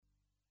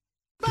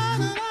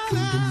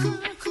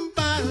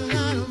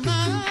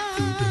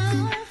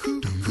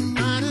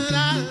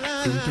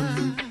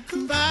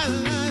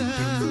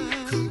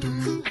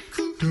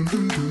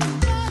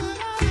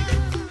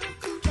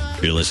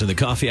You're listening to the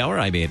Coffee Hour.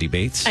 I'm Andy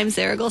Bates. I'm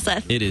Sarah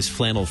Golseth. It is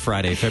Flannel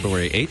Friday,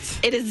 February 8th.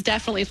 It is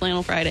definitely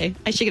Flannel Friday.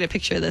 I should get a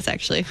picture of this,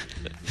 actually.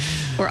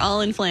 We're all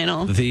in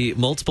flannel. The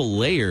multiple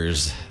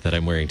layers that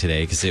I'm wearing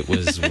today, because it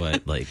was, I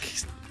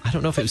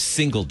don't know if it was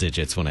single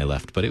digits when I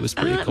left, but it was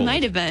pretty cold. It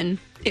might have been.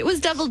 It was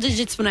double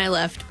digits when I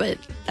left, but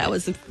that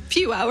was a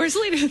few hours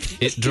later.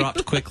 It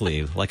dropped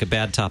quickly, like a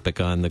bad topic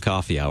on the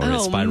Coffee Hour.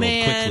 It spiraled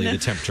quickly, the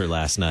temperature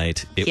last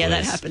night.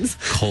 That happens.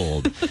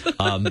 Cold.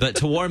 But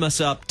to warm us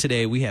up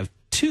today, we have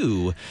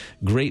two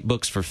great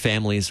books for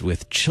families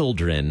with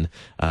children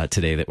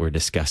today that we're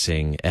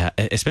discussing,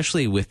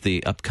 especially with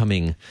the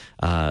upcoming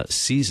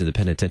season, the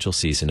penitential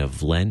season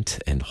of Lent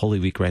and Holy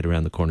Week right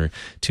around the corner.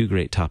 Two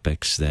great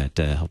topics that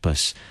help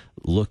us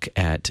look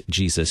at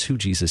Jesus, who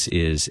Jesus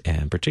is,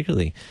 and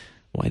particularly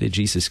why did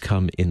Jesus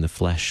come in the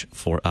flesh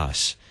for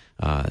us.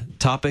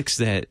 Topics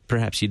that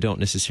perhaps you don't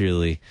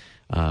necessarily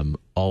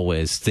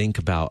always think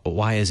about.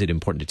 Why is it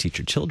important to teach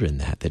your children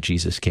that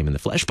Jesus came in the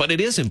flesh? But it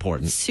is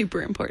important.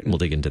 Super important. We'll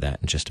dig into that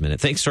in just a minute.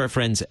 Thanks to our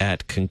friends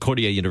at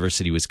Concordia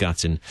University,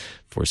 Wisconsin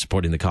for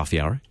supporting the Coffee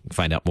Hour. You can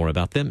find out more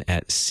about them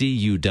at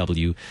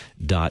cuw.edu.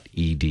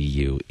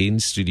 In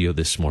studio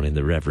this morning,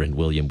 the Reverend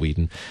William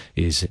Weedon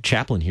is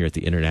chaplain here at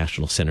the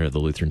International Center of the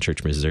Lutheran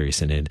Church Missouri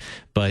Synod.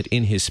 But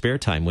in his spare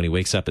time, when he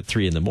wakes up at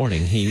 3 a.m,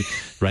 he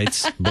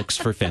writes books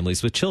for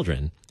families with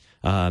children.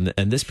 And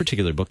this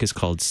particular book is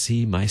called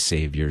See My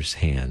Savior's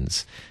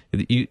Hands.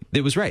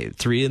 It was right,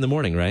 3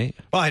 a.m, right?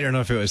 Well, I don't know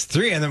if it was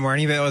 3 a.m, but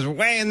it was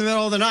way in the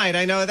middle of the night.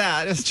 I know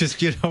that. It's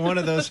just, one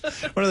of those,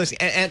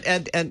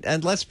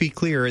 and let's be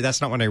clear,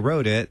 that's not when I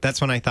wrote it. That's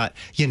when I thought,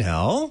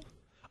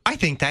 I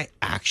think that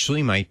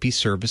actually might be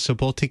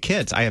serviceable to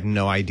kids. I have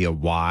no idea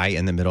why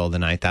in the middle of the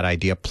night that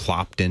idea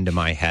plopped into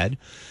my head.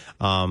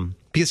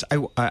 Because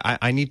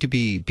I need to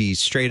be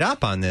straight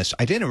up on this.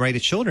 I didn't write a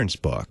children's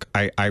book.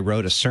 I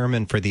wrote a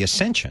sermon for the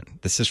Ascension.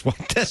 This is what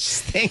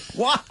this thing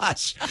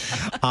was.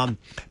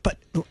 But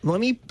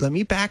let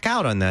me back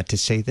out on that to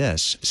say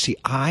this. See,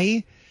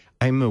 I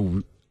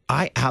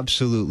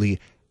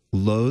absolutely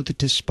loathe,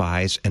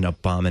 despise, and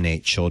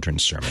abominate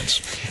children's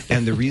sermons.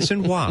 And the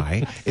reason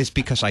why is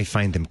because I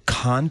find them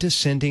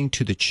condescending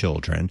to the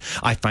children,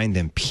 I find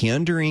them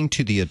pandering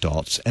to the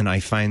adults, and I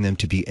find them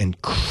to be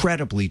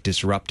incredibly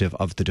disruptive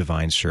of the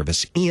divine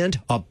service. And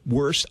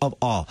worst of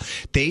all,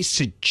 they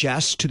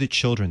suggest to the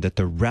children that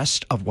the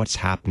rest of what's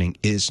happening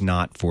is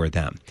not for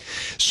them.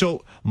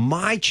 So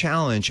my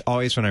challenge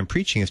always when I'm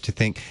preaching is to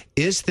think,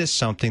 is this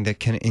something that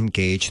can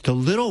engage the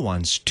little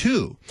ones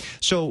too?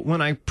 So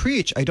when I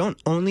preach, I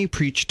don't only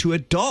preach to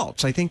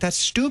adults. I think that's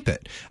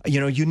stupid.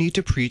 You need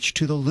to preach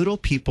to the little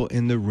people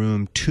in the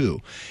room too.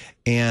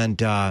 And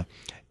the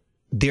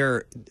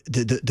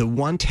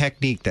one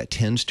technique that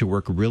tends to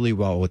work really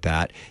well with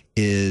that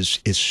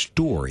is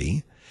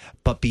story.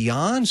 But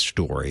beyond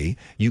story,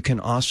 you can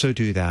also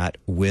do that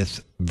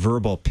with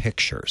verbal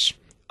pictures.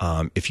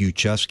 If you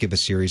just give a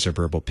series of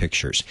verbal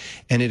pictures.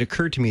 And it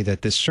occurred to me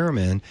that this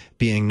sermon,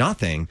 being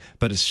nothing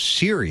but a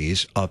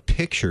series of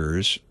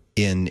pictures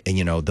in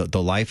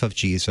the life of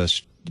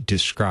Jesus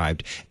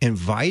described,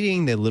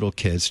 inviting the little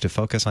kids to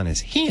focus on his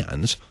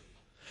hands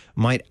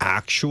might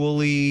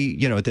actually,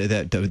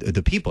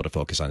 the people to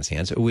focus on his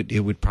hands. It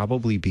would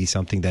probably be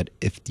something that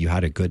if you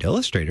had a good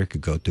illustrator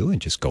could go through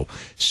and just go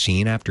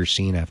scene after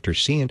scene after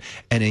scene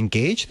and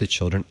engage the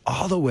children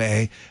all the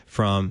way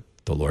from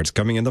the Lord's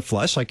coming in the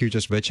flesh, like you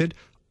just mentioned,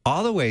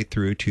 all the way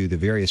through to the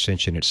very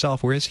ascension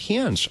itself, where his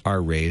hands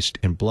are raised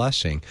in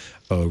blessing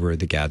over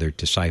the gathered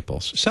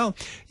disciples. So,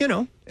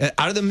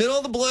 out of the middle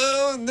of the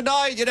blue in the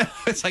night,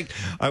 it's like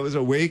I was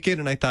awakened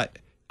and I thought,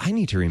 I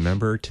need to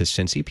remember to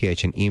send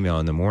CPH an email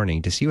in the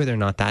morning to see whether or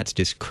not that's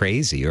just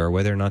crazy or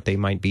whether or not they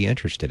might be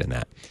interested in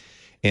that.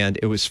 And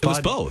it was fun. It was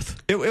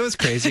both. It was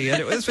crazy,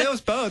 and it was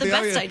both. The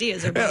best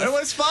ideas are both. It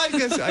was fun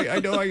because I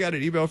know I got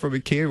an email from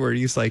a kid where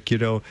he's like,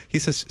 he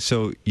says,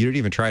 so you didn't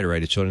even try to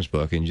write a children's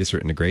book, and you just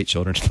written a great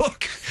children's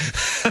book.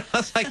 I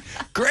was like,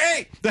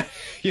 great,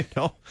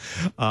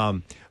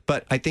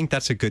 But I think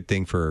that's a good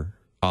thing for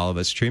all of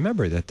us to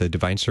remember, that the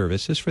divine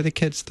service is for the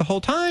kids the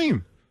whole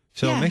time.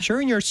 So make sure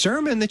in your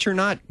sermon that you're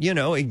not,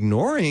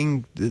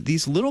 ignoring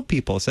these little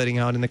people sitting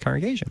out in the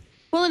congregation.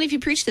 Well, and if you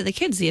preach to the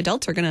kids, the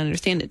adults are going to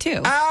understand it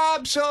too.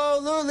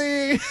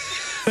 Absolutely.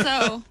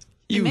 So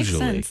it makes Usually.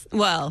 sense.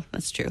 Well,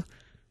 that's true.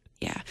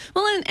 Yeah.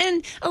 Well,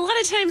 and a lot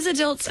of times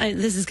adults,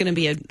 this is going to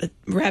be a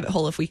rabbit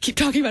hole if we keep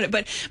talking about it,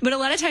 but a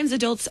lot of times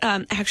adults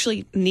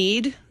actually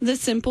need the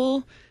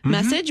simple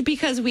message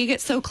because we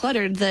get so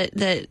cluttered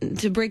that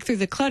to break through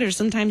the clutter,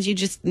 sometimes you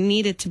just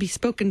need it to be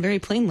spoken very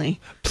plainly.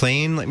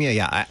 Our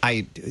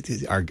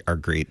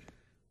great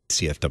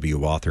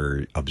CFW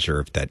author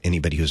observed that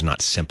anybody who's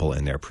not simple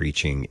in their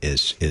preaching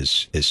is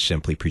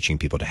simply preaching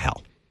people to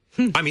hell.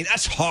 I mean,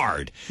 that's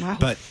hard,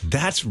 but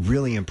that's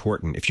really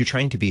important. If you're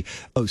trying to be,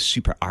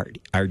 super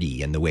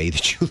arty in the way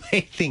that you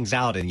lay things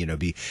out and,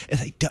 it's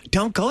like,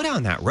 don't go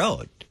down that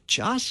road.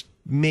 Just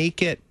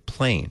make it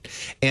plain.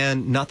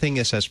 And nothing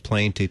is as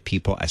plain to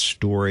people as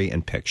story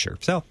and picture.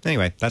 So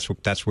anyway, that's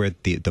where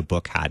the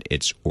book had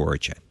its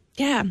origin.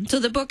 Yeah. So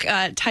the book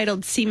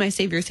titled See My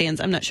Savior's Hands,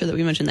 I'm not sure that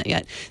we mentioned that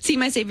yet. See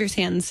My Savior's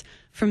Hands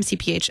from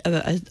CPH,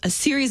 a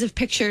series of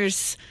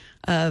pictures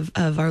of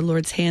our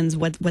Lord's hands,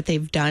 what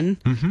they've done.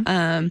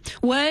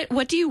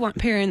 What do you want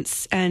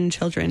parents and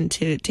children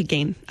to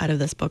gain out of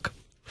this book?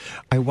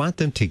 I want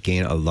them to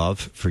gain a love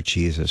for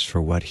Jesus,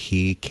 for what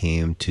he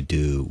came to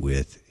do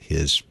with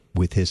his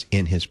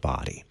in his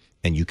body.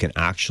 And you can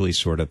actually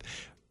sort of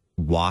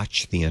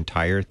watch the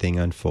entire thing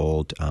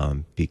unfold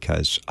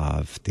because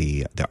of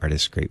the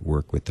artist's great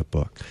work with the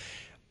book.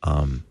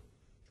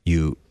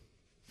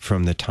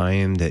 From the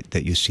time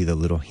that you see the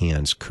little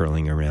hands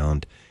curling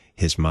around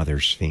his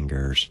mother's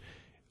fingers,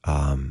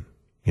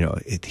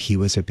 he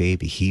was a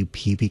baby.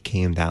 He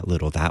became that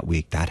little, that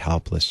weak, that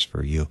helpless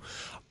for you,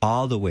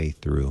 all the way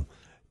through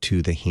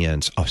to the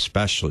hands,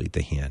 especially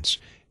the hands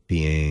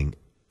being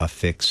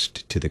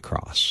affixed to the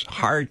cross.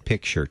 Hard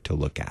picture to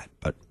look at,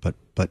 but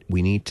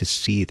we need to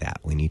see that.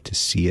 We need to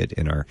see it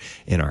in our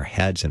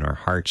heads, in our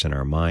hearts, in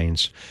our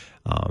minds.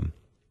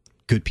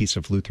 Good piece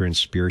of Lutheran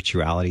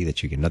spirituality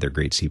that you get. Another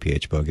great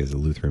CPH book is the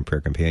Lutheran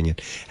Prayer Companion,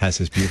 has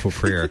this beautiful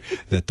prayer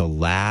that the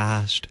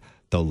last,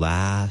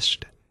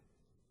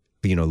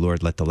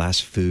 Lord, let the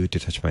last food to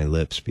touch my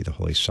lips be the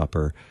Holy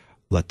Supper.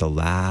 Let the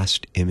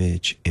last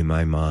image in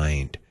my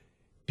mind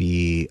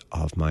be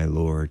of my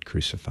Lord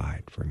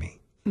crucified for me.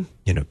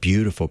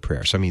 Beautiful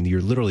prayer. So, you're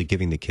literally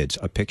giving the kids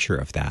a picture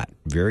of that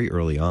very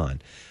early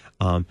on.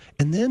 And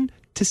then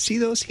to see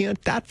those hands,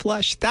 that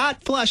flesh,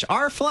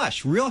 our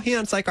flesh, real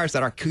hands like ours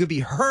that could be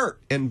hurt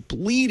and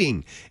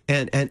bleeding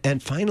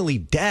and finally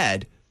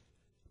dead,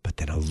 but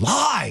then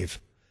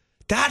alive.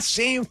 That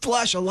same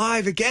flesh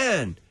alive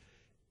again.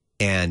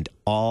 And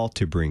all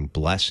to bring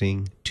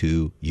blessing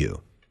to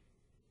you.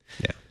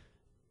 Yeah.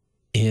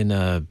 In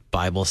a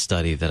Bible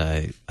study that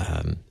I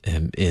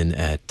am in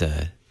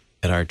at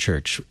our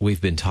church, we've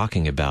been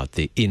talking about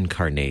the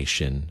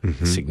incarnation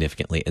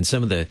significantly, and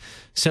some of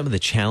the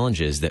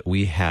challenges that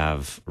we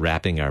have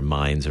wrapping our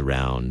minds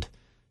around,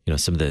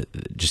 some of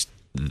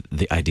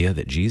the idea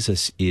that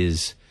Jesus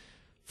is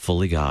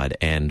fully God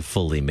and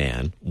fully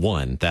man.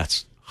 One,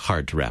 that's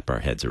hard to wrap our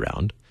heads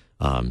around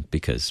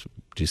because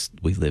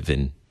we live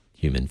in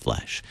human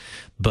flesh.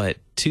 But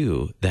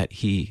two, that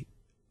he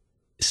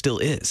still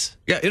is.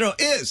 Yeah,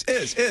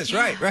 is,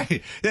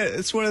 right. Yeah,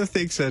 it's one of the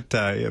things that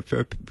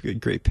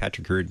great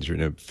Patrick Hurden's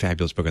written a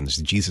fabulous book on this,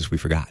 Jesus We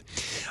Forgot.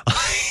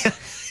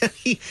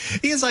 He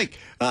is like,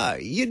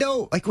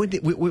 like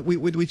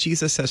when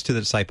Jesus says to the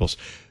disciples,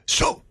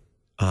 so,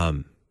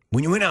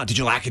 when you went out, did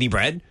you lack any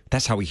bread?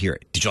 That's how we hear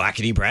it. Did you lack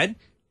any bread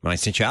when I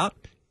sent you out?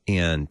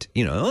 And,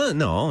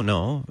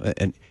 no.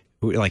 And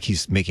like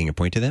he's making a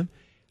point to them.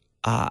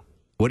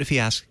 What if he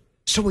asks,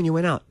 so when you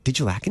went out, did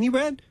you lack any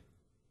bread?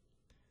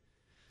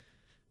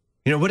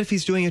 What if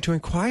he's doing it to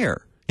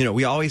inquire?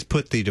 We always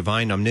put the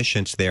divine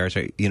omniscience there.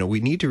 So, we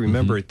need to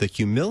remember in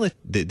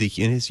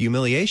his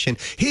humiliation,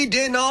 he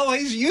didn't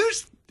always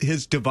use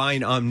his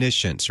divine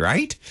omniscience,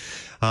 right?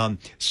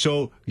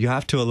 So you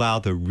have to allow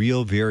the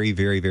real, very,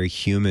 very, very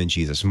human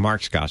Jesus.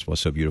 Mark's gospel is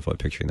so beautiful at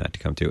picturing that to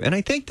come to. And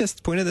I think that's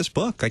the point of this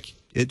book. Like,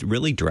 it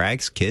really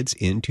drags kids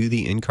into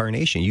the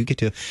incarnation.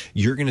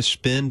 You're going to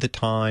spend the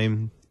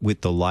time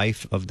with the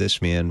life of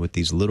this man, with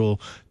these little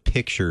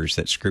pictures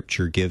that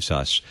Scripture gives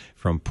us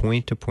from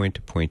point to point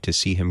to point, to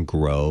see him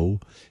grow,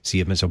 see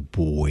him as a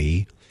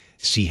boy,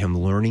 see him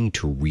learning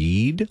to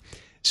read,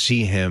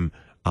 see him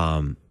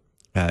in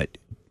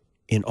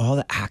all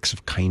the acts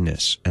of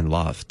kindness and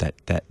love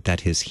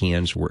that his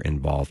hands were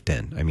involved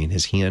in.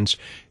 His hands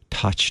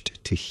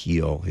touched to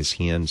heal, his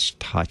hands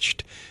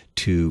touched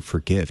to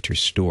forgive, to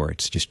restore.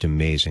 It's just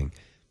amazing.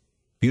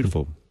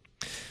 Beautiful.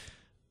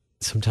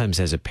 Sometimes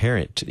as a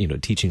parent,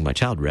 teaching my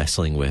child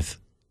wrestling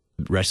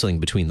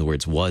between the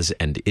words was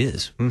and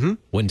is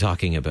when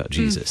talking about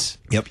Jesus.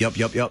 Yep.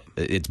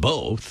 It's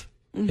both,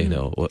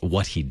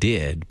 what he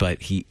did,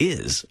 but he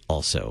is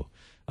also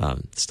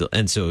still.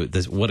 And so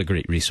what a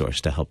great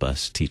resource to help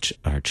us teach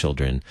our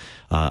children.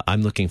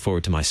 I'm looking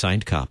forward to my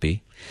signed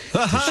copy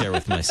to share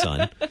with my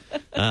son.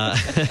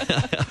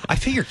 I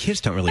figure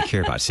kids don't really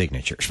care about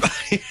signatures.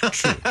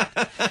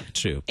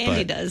 True.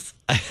 Andy does.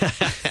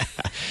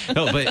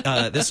 No,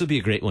 but this would be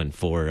a great one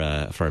for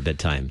our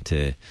bedtime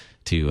to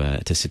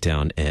sit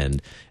down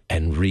and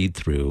read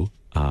through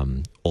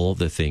all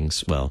the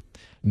things. Well,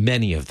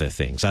 many of the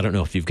things. I don't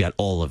know if you've got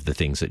all of the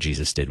things that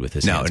Jesus did with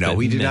his hands. No,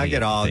 we did not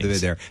get all of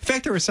it there. In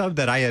fact, there were some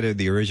that I had in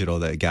the original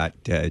that got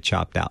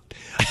chopped out.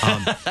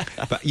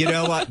 But you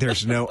know what?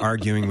 There's no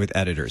arguing with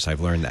editors.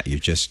 I've learned that. You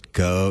just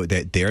go.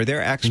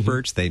 They're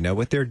experts. They know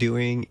what they're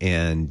doing,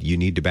 and you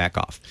need to back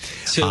off.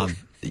 So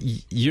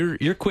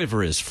your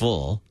quiver is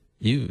full.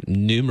 You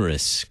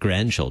numerous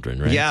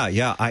grandchildren, right?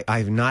 Yeah.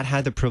 I've not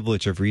had the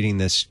privilege of reading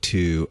this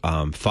to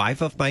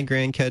 5 of my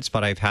grandkids,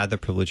 but I've had the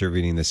privilege of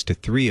reading this to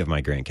 3 of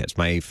my grandkids.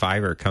 My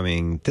 5 are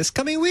coming this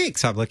coming week,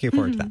 so I'm looking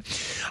forward to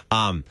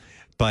that.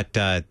 But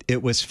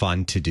it was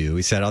fun to do.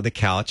 We sat on the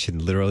couch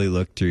and literally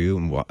looked through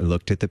and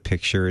looked at the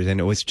pictures, and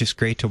it was just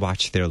great to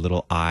watch their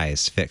little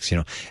eyes fix,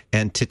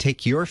 and to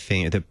take your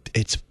finger.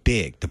 It's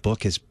big. The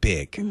book is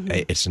big.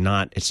 Mm-hmm.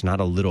 It's not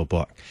a little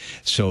book.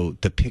 So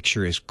the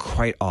picture is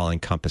quite all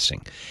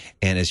encompassing.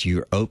 And as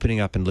you're opening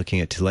up and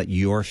looking at, to let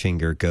your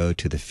finger go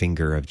to the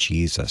finger of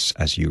Jesus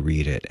as you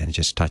read it, and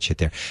just touch it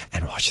there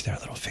and watch their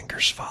little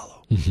fingers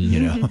follow.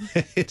 Mm-hmm.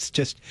 It's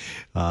just.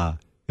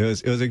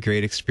 It was a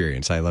great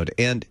experience. I loved it.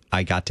 And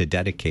I got to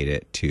dedicate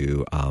it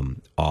to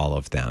all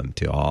of them,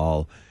 to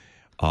all,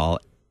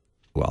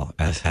 well,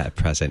 at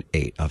present,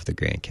 8 of the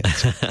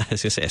grandkids. I was going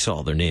to say, I saw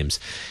all their names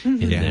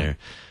in there.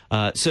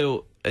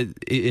 So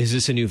is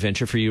this a new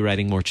venture for you,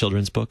 writing more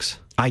children's books?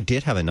 I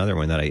did have another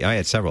one that I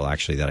had several,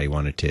 actually, that I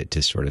wanted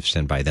to sort of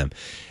send by them.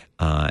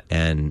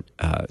 And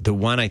the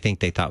one I think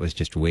they thought was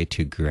just way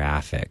too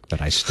graphic,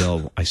 but I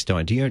still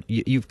do.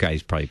 You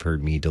guys probably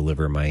heard me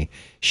deliver my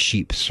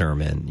sheep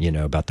sermon,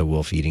 about the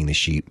wolf eating the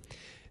sheep,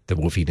 the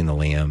wolf eating the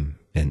lamb,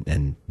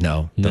 and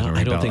no,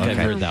 I don't think I've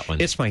heard that one.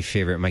 It's my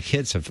favorite. My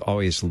kids have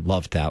always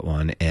loved that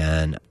one,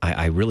 and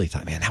I really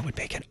thought, man, that would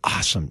make an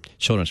awesome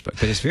children's book.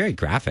 But it's very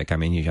graphic. I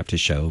mean, you have to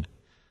show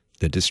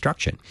the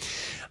destruction,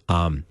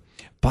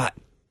 but.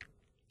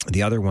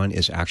 The other one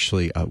is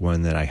actually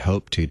one that I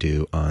hope to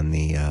do on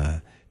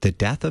the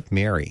death of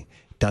Mary.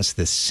 Does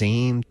the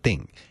same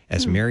thing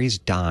as Mary's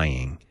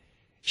dying.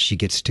 She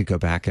gets to go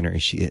back and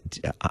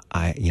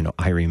I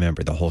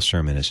remember the whole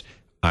sermon is,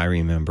 I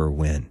remember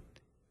when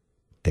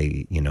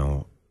they,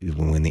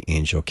 when the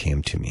angel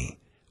came to me.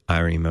 I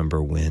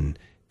remember when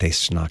they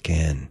snuck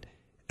in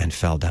and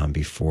fell down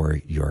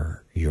before your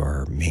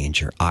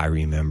manger. I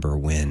remember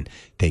when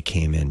they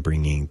came in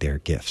bringing their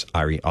gifts.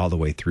 All the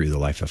way through the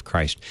life of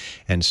Christ.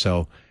 And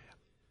so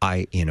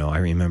I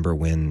remember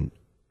when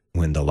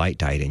the light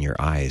died in your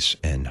eyes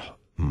and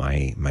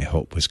my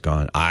hope was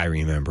gone. I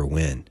remember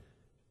when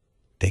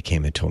they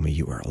came and told me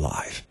you were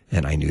alive,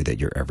 and I knew that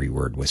your every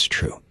word was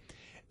true.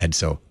 And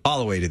so all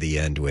the way to the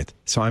end with,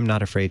 so I'm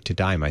not afraid to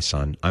die, my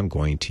son. I'm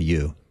going to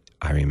you.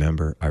 I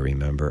remember.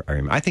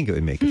 I think it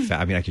would make it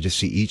I mean, I could just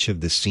see each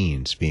of the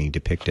scenes being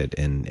depicted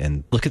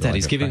and look at that.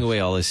 He's giving away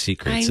all his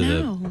secrets. I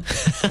know.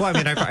 Well, I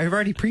mean, I've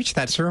already preached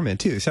that sermon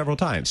too several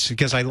times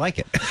because I like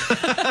it.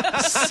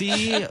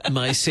 See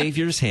My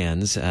Savior's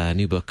Hands, a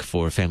new book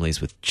for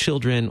families with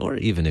children, or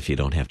even if you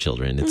don't have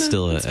children. It's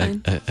still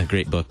a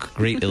great book.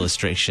 Great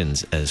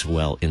illustrations as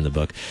well in the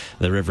book.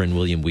 The Reverend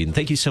William Weedon,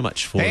 thank you so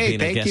much for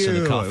being a guest on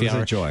the Coffee Hour. It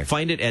was a joy.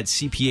 Find it at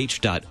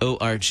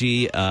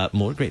cph.org.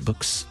 More great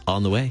books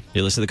on the way.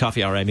 You're listening to the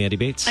Coffee Hour. I'm Andy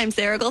Bates. I'm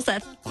Sarah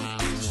Golseth.